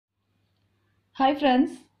Hi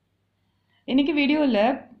friends, இன்னைக்கு வீடியோல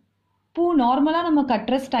பூ நார்மலா நம்ம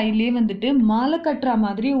கட்டுற ஸ்டைல்லே வந்துட்டு மாலை கட்டுற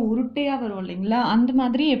மாதிரி உருட்டையா வரும் இல்லைங்களா, அந்த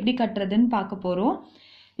மாதிரி எப்படி கட்டுறதுன்னு பார்க்க போறோம்.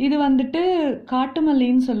 இது வந்துட்டு காட்டு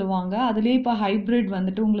மல்லின்னு சொல்லுவாங்க. அதுலயே இப்போ ஹைபிரிட்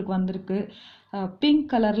வந்துட்டு உங்களுக்கு வந்திருக்கு. பிங்க்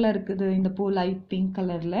கலர்ல இருக்குது இந்த பூ, லைட் பிங்க்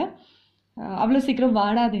கலர்ல. அவ்வளோ சீக்கிரம்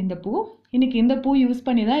வாடாது இந்த பூ. இன்னைக்கு இந்த பூ யூஸ்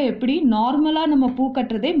பண்ணி தான் எப்படி நார்மலாக நம்ம பூ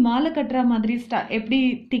கட்டுறதே மாலை கட்டுற மாதிரி எப்படி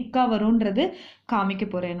திக்காக வரும்ன்றது காமிக்க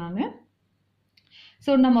போகிறேன் நான்.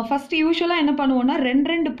 ஸோ நம்ம ஃபஸ்ட் யூஸ்வலாக என்ன பண்ணுவோம்னா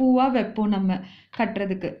ரெண்டு பூவாக வைப்போம் நம்ம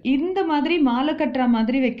கட்டுறதுக்கு. இந்த மாதிரி மாலை கட்டுற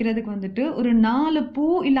மாதிரி வைக்கிறதுக்கு வந்துட்டு ஒரு 4 பூ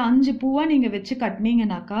இல்லை 5 பூவாக நீங்கள் வச்சு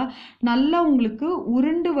கட்டினீங்கனாக்கா நல்லா உங்களுக்கு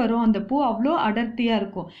உருண்டு வரும். அந்த பூ அவ்வளோ அடர்த்தியாக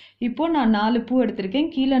இருக்கும். இப்போது நான் 4 பூ எடுத்திருக்கேன்,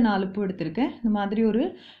 கீழே 4 பூ எடுத்திருக்கேன். இந்த மாதிரி ஒரு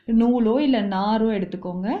நூலோ இல்லை நாரோ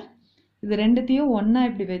எடுத்துக்கோங்க. இது ரெண்டுத்தையும் ஒன்றா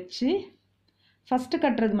இப்படி வச்சு ஃபஸ்ட்டு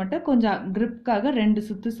கட்டுறது மட்டும் கொஞ்சம் க்ரிப்காக 2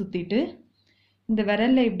 சுற்று சுற்றிட்டு இந்த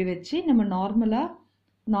விரலில் இப்படி வச்சு நம்ம நார்மலாக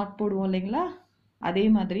நாட் போடுவோம் இல்லைங்களா, அதே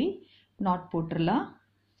மாதிரி நாட் போட்டுடலாம்.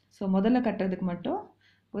 ஸோ முதல்ல கட்டுறதுக்கு மட்டும்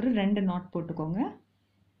ஒரு 2 நாட் போட்டுக்கோங்க.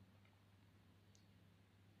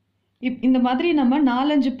 இந்த மாதிரி நம்ம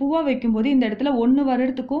 4-5 பூவாக வைக்கும்போது இந்த இடத்துல 1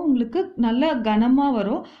 வர்றதுக்கும் உங்களுக்கு நல்ல கனமாக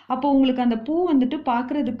வரும். அப்போ உங்களுக்கு அந்த பூ வந்துட்டு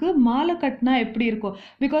பார்க்குறதுக்கு மாலை கட்டினா எப்படி இருக்கும்,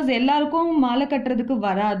 பிகாஸ் எல்லாருக்கும் மாலை கட்டுறதுக்கு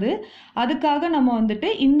வராது. அதுக்காக நம்ம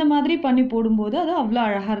வந்துட்டு இந்த மாதிரி பண்ணி போடும்போது அது அவ்வளோ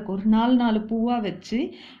அழகாக இருக்கும். ஒரு 4 பூவாக வச்சு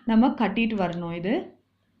நம்ம கட்டிட்டு வரணும்.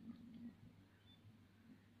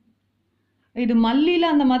 இது மல்லியில்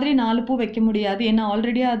அந்த மாதிரி 4 பூ வைக்க முடியாது, ஏன்னா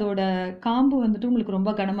ஆல்ரெடி அதோட காம்பு வந்துட்டு உங்களுக்கு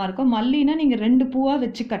ரொம்ப கனமாக இருக்கும். மல்லினா நீங்கள் 2 பூவாக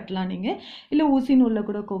வச்சு கட்டலாம், நீங்கள் இல்லை ஊசி நூலில்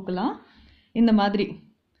கூட கோக்கலாம். இந்த மாதிரி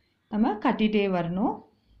நம்ம கட்டிகிட்டே வரணும்.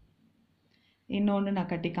 இன்னொன்று நான்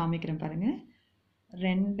கட்டி காமிக்கிறேன் பாருங்கள்.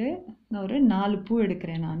 நான் ஒரு 4 பூ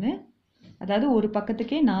எடுக்கிறேன் நான். அதாவது ஒரு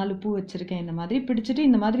பக்கத்துக்கே 4 பூ வச்சுருக்கேன். இந்த மாதிரி பிடிச்சிட்டு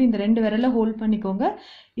இந்த மாதிரி இந்த 2 விரலை ஹோல்ட் பண்ணிக்கோங்க.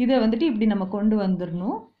 இதை வந்துட்டு இப்படி நம்ம கொண்டு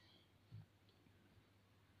வந்துடணும்.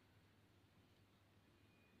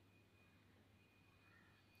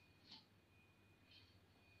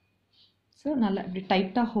 ஸோ நல்லா இப்படி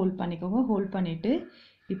டைட்டாக ஹோல்ட் பண்ணிக்கோங்க. ஹோல்ட் பண்ணிவிட்டு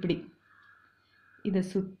இப்படி இதை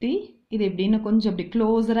சுற்றி இதை இப்படின்னு கொஞ்சம் இப்படி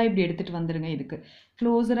க்ளோஸராக இப்படி எடுத்துகிட்டு வந்துடுங்க. இதுக்கு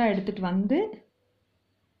க்ளோஸராக எடுத்துகிட்டு வந்து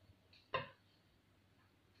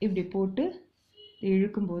இப்படி போட்டு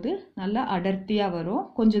இழுக்கும்போது நல்லா அடர்த்தியாக வரும்.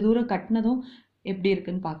 கொஞ்சம் தூரம் கட்டினதும் எப்படி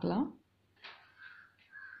இருக்குன்னு பார்க்கலாம்.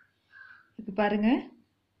 இப்போ பாருங்கள்,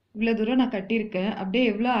 இவ்வளோ தூரம் நான் கட்டியிருக்கேன். அப்படியே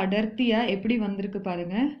எவ்வளோ அடர்த்தியாக எப்படி வந்திருக்கு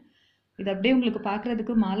பாருங்கள். இது அப்படியே உங்களுக்கு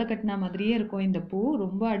பார்க்குறதுக்கு மாலை கட்டினா மாதிரியே இருக்கும். இந்த பூ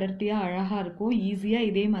ரொம்ப அடர்த்தியாக அழகாக இருக்கும். ஈஸியாக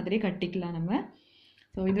இதே மாதிரி கட்டிக்கலாம் நம்ம.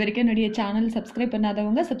 ஸோ இது வரைக்கும் என்னுடைய சேனல் சப்ஸ்கிரைப்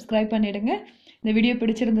பண்ணாதவங்க சப்ஸ்கிரைப் பண்ணிவிடுங்க. இந்த வீடியோ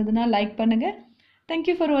பிடிச்சிருந்ததுன்னா லைக் பண்ணுங்கள்.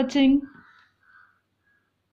 தேங்க்யூ ஃபார் வாட்சிங்.